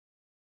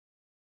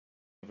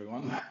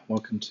everyone.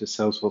 Welcome to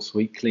Salesforce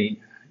Weekly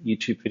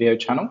YouTube video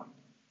channel.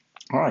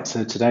 All right,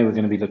 so today we're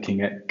going to be looking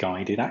at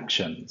guided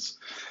actions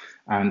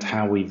and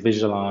how we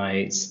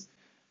visualize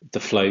the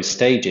flow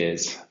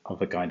stages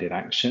of a guided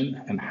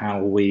action and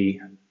how we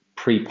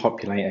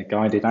pre-populate a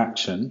guided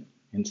action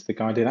into the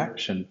guided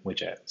action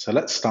widget. So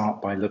let's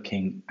start by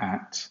looking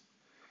at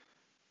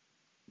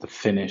the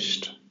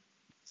finished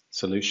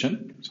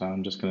solution. So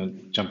I'm just going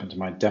to jump into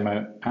my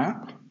demo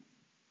app.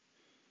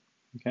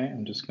 Okay,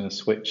 I'm just going to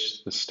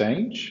switch the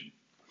stage.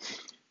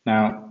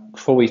 Now,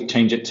 before we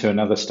change it to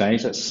another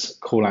stage, let's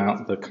call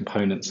out the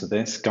components of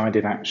this.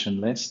 Guided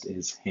action list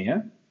is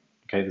here.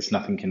 Okay, there's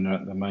nothing in there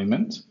at the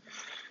moment.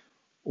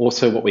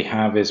 Also, what we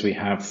have is we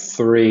have a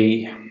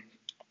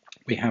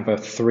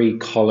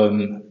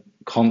three-column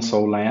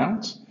console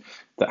layout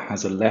that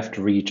has a left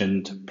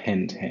region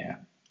pinned here.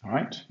 All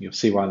right, you'll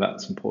see why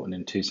that's important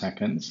in 2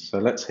 seconds. So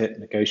let's hit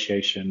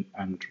negotiation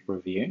and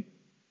review.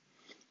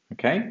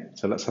 Okay,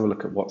 so let's have a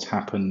look at what's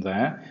happened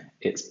there.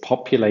 It's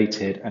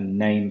populated a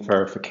name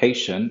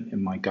verification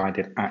in my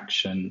guided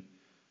action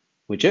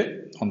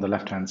widget on the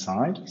left-hand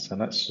side. So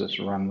let's just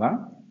run that.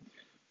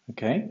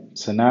 Okay,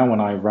 so now when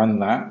I run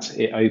that,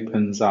 it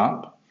opens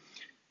up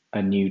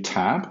a new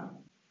tab,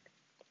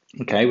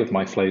 okay, with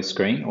my flow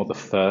screen or the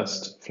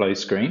first flow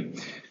screen.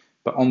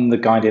 But on the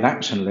guided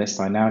action list,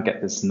 I now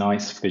get this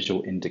nice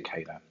visual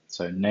indicator.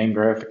 So name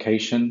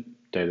verification,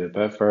 date of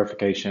birth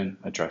verification,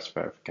 address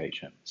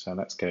verification. So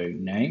let's go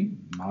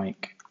name,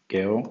 Mike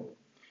Gill,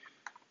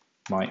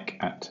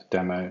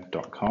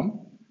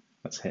 mike@demo.com.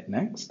 Let's hit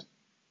next.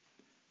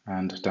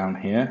 And down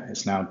here,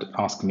 it's now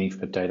asking me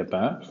for date of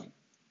birth.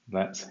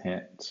 Let's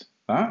hit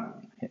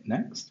that, hit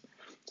next.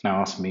 It's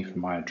now asking me for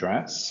my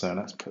address. So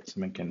let's put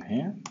something in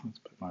here. Let's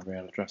put my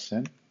real address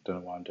in.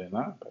 Don't know why I'm doing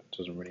that, but it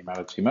doesn't really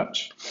matter too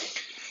much.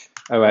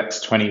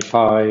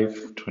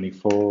 OX25,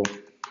 24,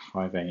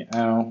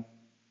 5AL.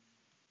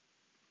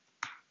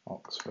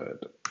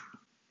 Oxford.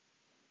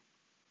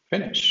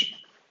 Finish.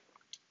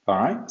 All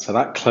right, so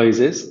that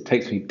closes,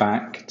 takes me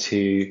back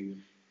to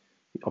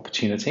the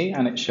opportunity,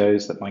 and it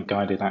shows that my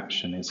guided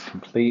action is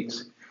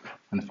complete.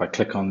 And if I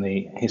click on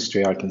the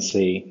history, I can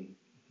see,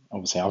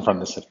 obviously I've run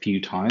this a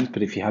few times,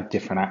 but if you had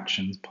different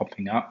actions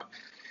popping up,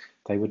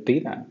 they would be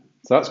there.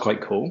 So that's quite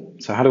cool.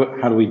 So how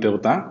do we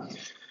build that?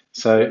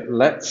 So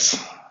let's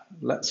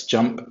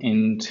jump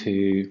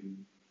into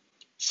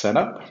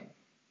setup.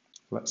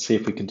 Let's see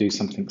if we can do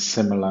something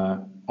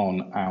similar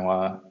on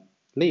our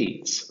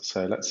leads.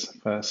 So let's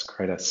first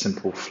create a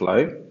simple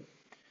flow.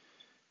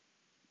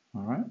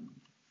 All right.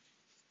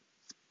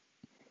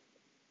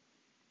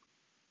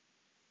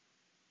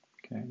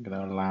 Okay, I'm going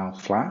to allow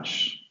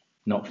Flash,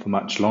 not for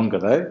much longer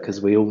though, because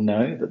we all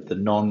know that the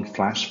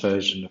non-Flash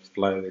version of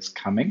Flow is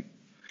coming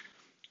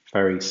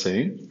very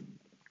soon.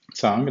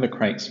 So I'm going to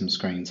create some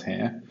screens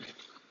here.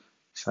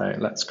 So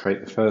let's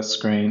create the first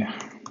screen.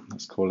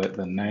 Let's call it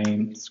the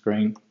name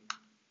screen.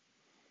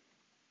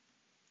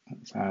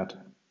 Let's add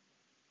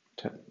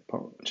text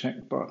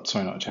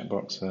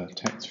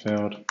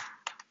field,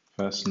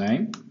 first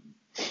name,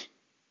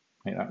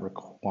 make that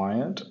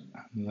required,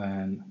 and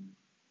then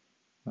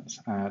let's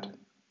add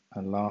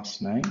a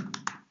last name.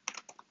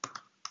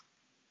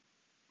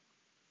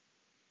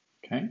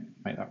 Okay,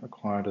 make that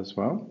required as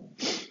well.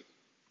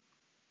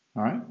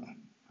 All right,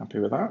 happy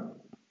with that.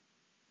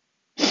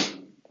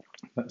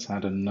 Let's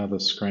add another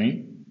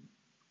screen.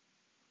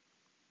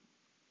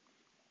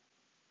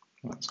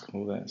 Let's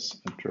call this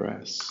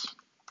address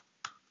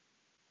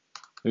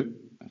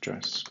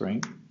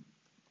screen.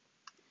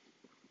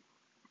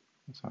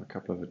 Let's add a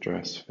couple of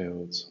address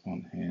fields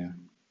on here.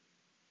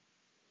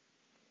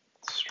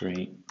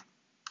 Street,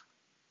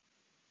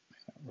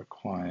 make that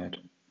required.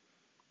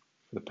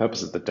 For the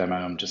purpose of the demo,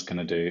 I'm just going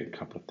to do a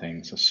couple of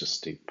things. Let's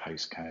just do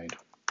postcode.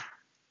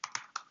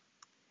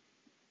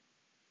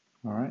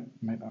 All right,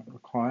 make that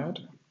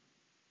required.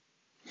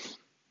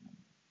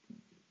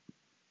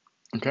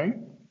 Okay,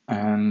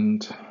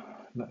 and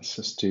let's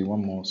just do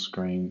one more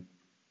screen.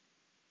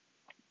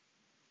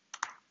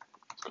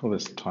 Let's call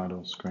this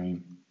title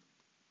screen.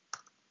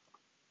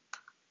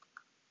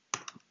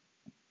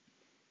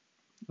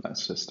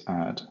 Let's just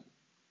add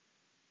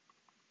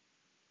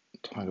a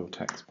title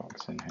text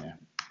box in here.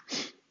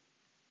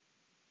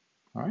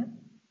 All right.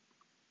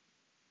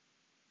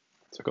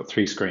 So I've got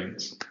 3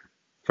 screens.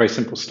 Very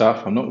simple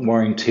stuff. I'm not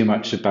worrying too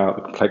much about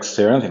the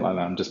complexity or anything like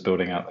that. I'm just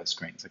building out those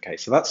screens. Okay,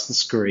 so that's the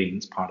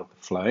screens part of the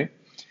flow.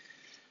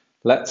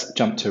 Let's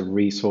jump to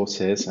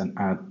resources and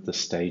add the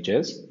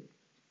stages.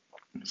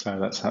 So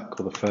let's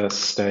call the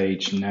first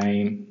stage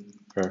name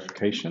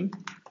verification.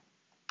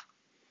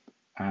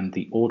 And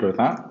the order of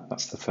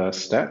that's the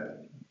first step.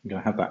 I'm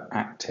going to have that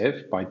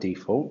active by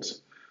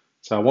default.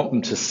 So I want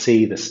them to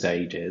see the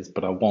stages,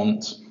 but I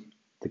want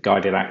the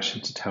guided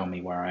action to tell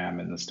me where I am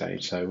in the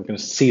stage. So we're going to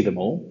see them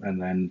all,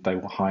 and then they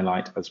will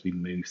highlight as we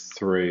move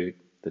through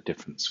the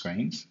different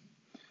screens.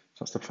 So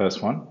that's the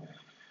first one.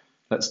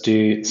 Let's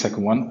do the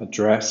second one,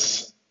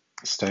 address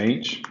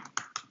stage.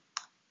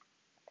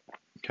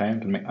 Okay, I'm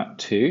going to make that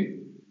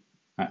 2,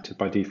 active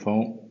by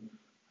default.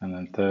 And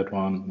then third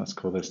one, let's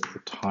call this the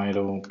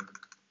title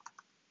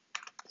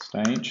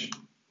stage.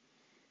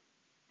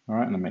 All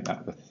right, and I'll make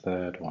that the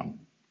third one.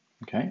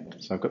 Okay,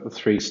 so I've got the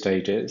 3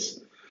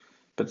 stages,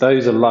 but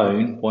those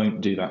alone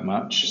won't do that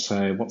much.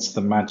 So what's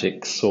the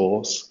magic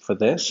sauce for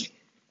this?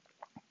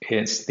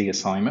 It's the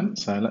assignment.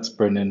 So let's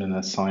bring in an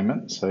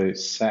assignment. So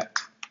set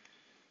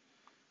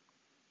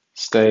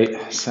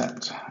state,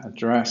 set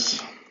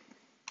address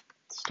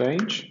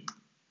stage.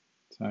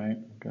 So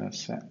I'm going to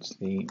set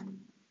the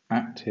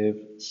active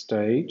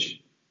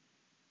stage.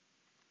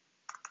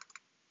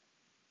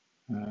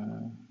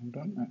 Hold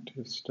on,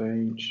 active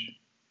stage.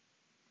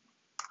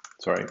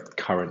 Sorry,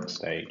 current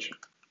stage.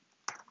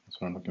 That's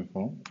what I'm looking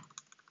for.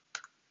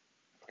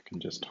 If I can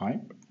just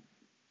type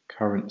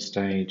current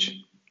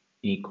stage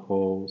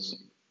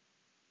equals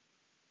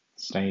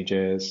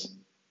stages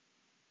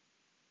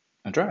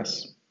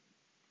address.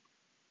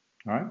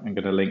 All right, I'm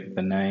going to link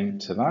the name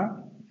to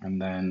that and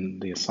then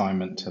the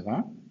assignment to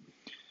that.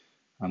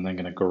 I'm then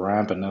going to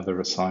grab another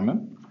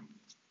assignment.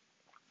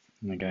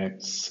 I'm going to go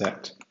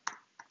set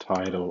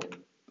title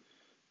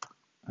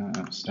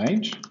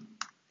stage,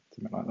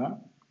 something like that.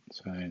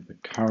 So the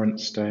current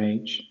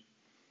stage,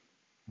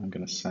 I'm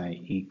going to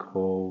say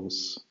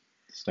equals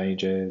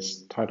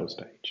stages title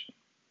stage.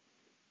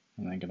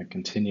 And I'm going to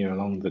continue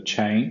along the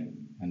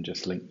chain and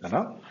just link that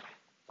up.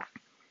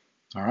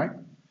 All right,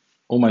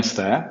 almost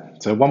there.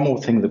 So one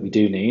more thing that we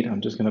do need,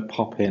 I'm just going to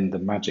pop in the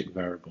magic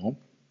variable.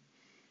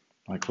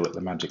 I call it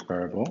the magic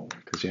variable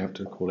because you have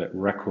to call it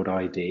record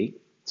ID.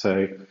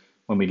 So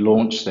when we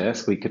launch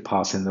this, we could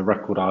pass in the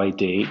record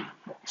ID.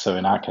 So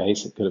in our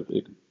case,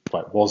 it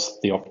was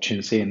the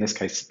opportunity. In this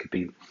case, it could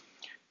be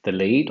the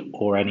lead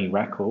or any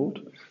record.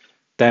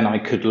 Then I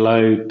could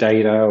load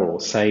data or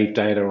save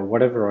data or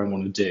whatever I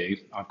want to do.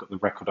 I've got the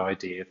record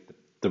ID of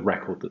the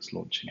record that's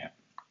launching it.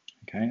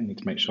 Okay, I need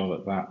to make sure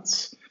that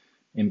that's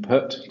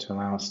input to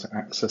allow us to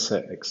access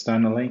it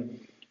externally.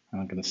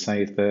 And I'm going to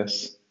save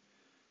this.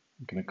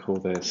 I'm going to call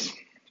this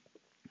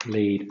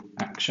lead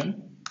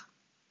action.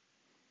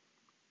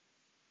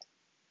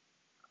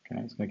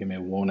 Okay, it's going to give me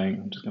a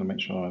warning. I'm just going to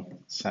make sure I've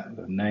set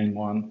the name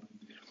one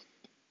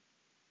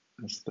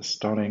as the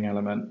starting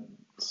element.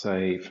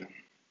 Save,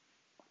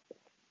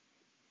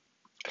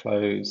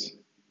 close,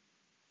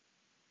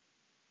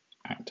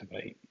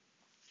 activate.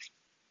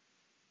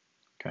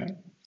 Okay,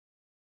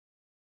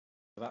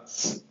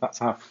 that's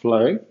our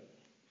flow.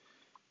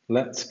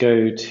 Let's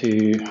go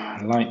to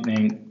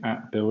Lightning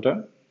App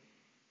Builder.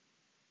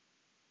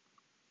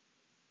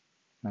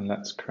 And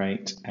let's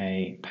create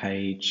a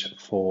page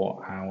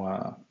for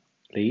our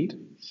lead.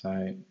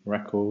 So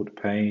record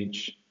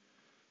page,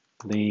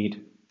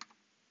 lead,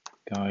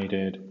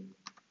 guided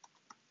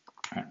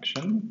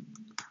action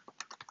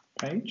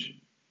page.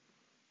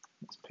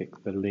 Let's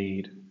pick the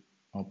lead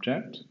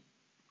object.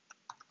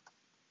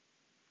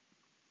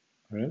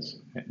 There it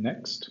is. Hit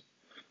next.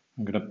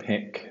 I'm going to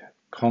pick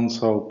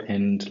console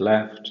pinned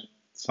left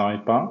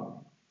sidebar.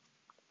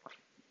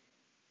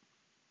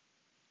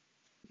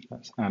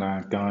 Let's add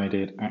our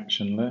guided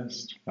action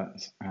list.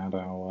 Let's add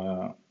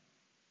our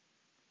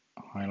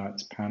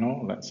highlights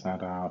panel. Let's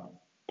add our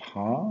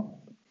path.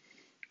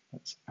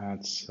 Let's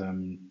add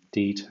some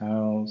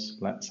details.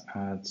 Let's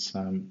add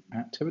some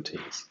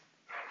activities.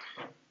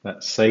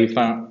 Let's save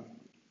that,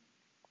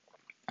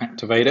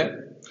 activate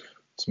it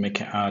to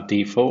make it our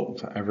default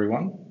for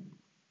everyone.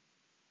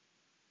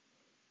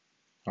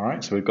 All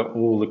right, so we've got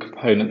all the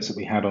components that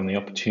we had on the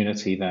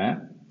opportunity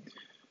there.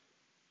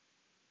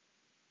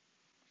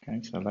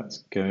 Okay, so let's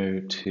go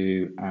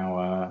to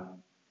our,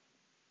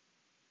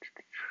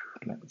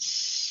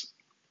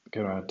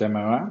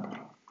 demo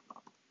app.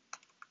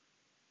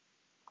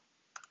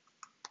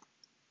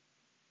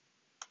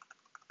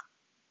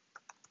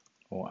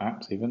 Or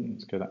apps even.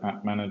 Let's go to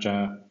App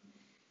Manager.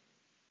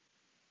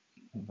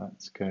 And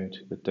let's go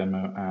to the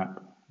demo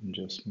app and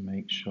just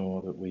make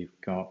sure that we've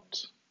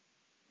got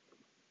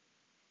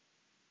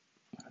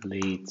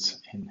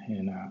leads in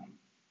here now.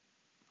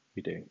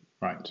 We do.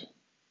 Right.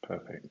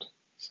 Perfect.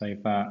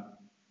 Save that.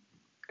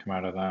 Come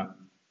out of that.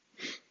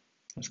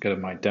 Let's go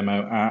to my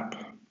demo app.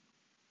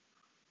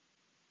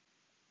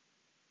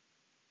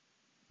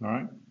 All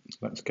right. So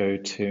let's go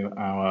to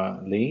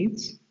our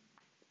leads.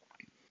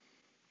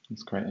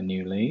 Let's create a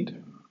new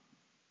lead.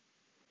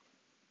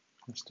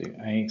 Let's do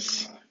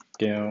Ace,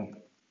 Gil,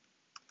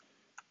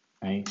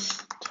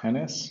 Ace,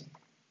 Tennis.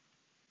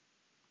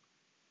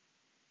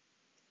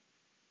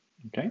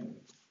 Okay,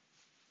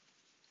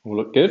 all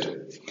look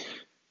good.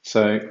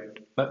 So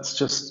let's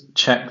just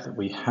check that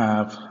we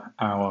have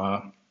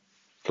our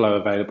flow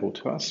available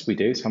to us. We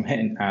do, so I'm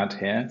hitting add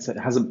here. So it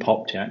hasn't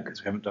popped yet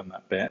because we haven't done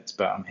that bit,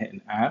 but I'm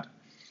hitting add.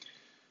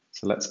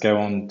 So let's go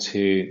on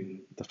to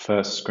the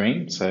first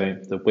screen. So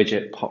the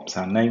widget pops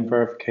our name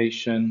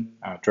verification,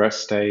 our address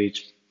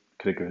stage.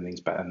 Could have given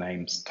these better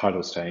names.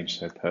 Title stage,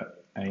 so put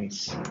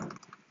Ace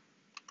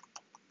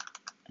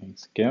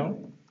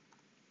Gil,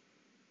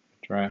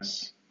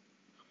 address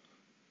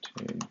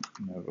to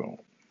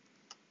Neville,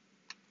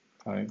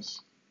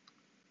 close,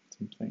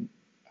 something,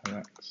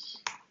 OX.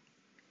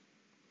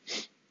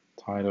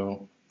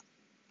 title,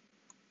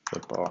 the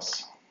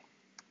boss,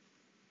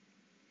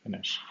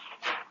 finish.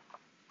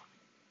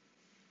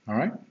 All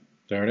right,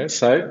 there it is.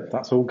 So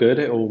that's all good,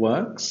 it all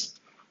works.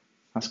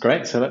 That's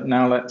great. So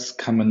now let's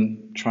come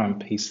and try and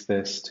piece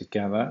this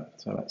together.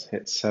 So let's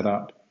hit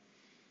setup.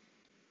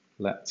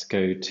 Let's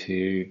go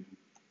to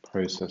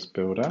process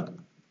builder.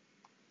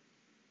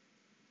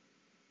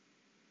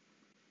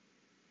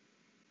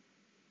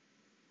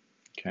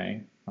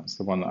 Okay, that's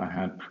the one that I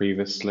had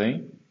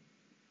previously.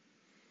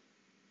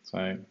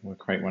 So we'll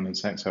create one in a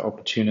sec. So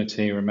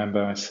opportunity,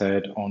 remember I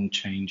said on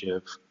change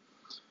of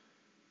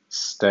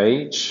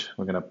stage,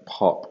 we're going to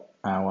pop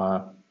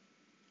our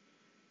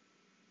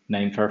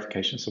name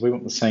verification. So we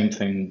want the same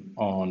thing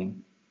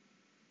on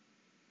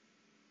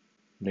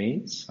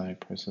leads. So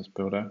process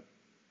builder.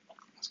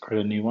 Let's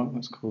create a new one.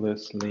 Let's call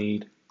this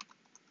lead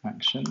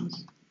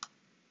actions.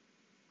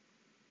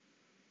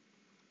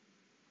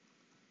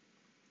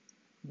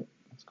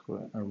 Let's call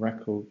it a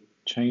record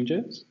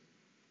changes.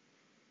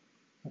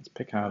 Let's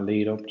pick our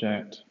lead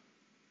object.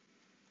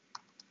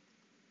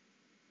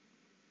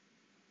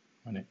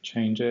 When it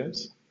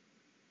changes,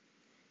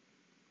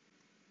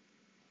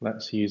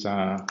 let's use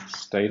our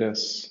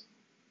status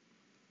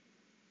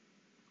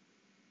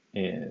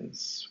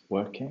is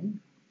working.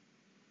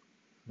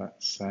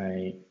 Let's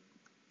say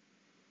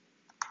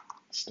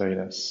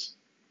status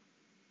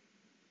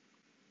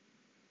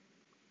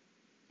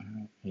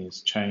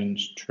is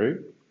changed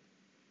true.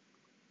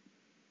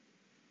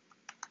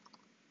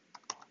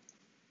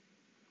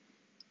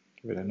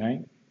 Give it a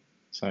name.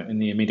 So in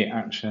the immediate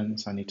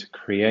actions, I need to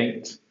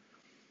create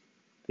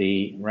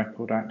the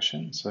record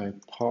action. So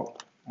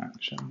pop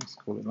action, let's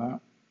call it that.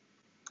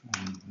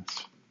 And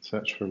let's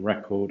search for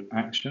record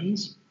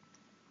actions.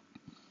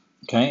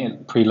 Okay,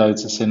 it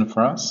preloads this in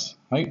for us.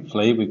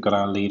 Hopefully we've got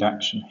our lead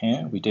action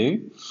here. We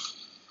do.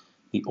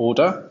 The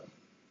order,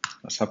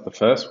 let's have the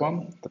first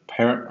one, the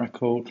parent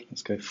record.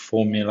 Let's go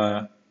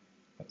formula.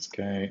 Let's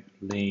go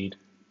lead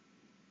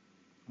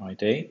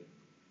ID.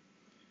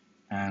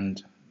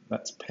 And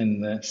let's pin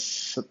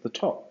this at the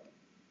top.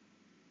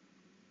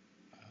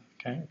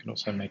 Okay, we can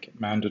also make it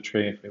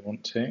mandatory if we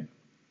want to.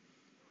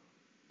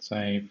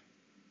 Save.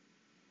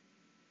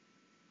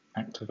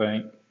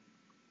 Activate.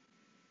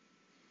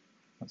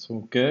 That's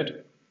all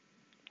good.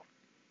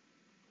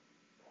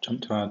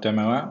 Jump to our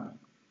demo app.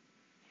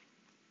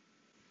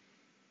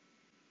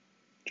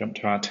 Jump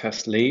to our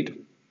test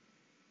lead.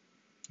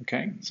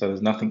 Okay, so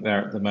there's nothing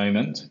there at the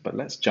moment, but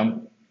let's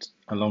jump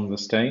along the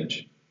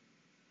stage.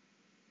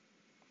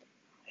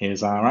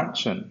 Here's our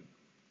action.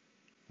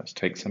 Let's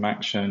take some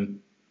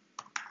action.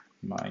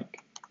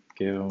 Mike,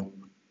 Gil.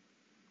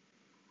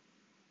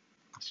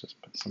 Let's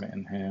just put something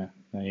in here.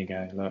 There you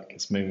go. Look,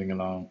 it's moving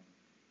along.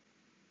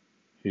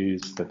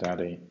 Who's the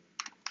daddy?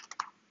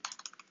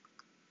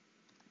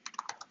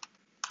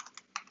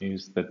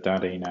 Who's the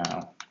daddy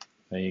now?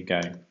 There you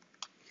go.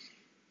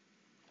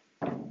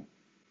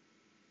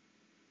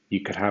 You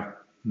could have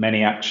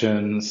many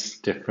actions,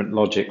 different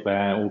logic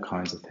there, all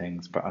kinds of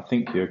things, but I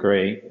think you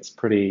agree. It's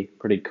pretty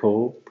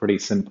cool, pretty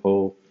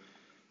simple.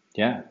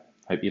 Yeah,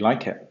 hope you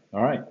like it.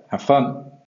 All right, have fun.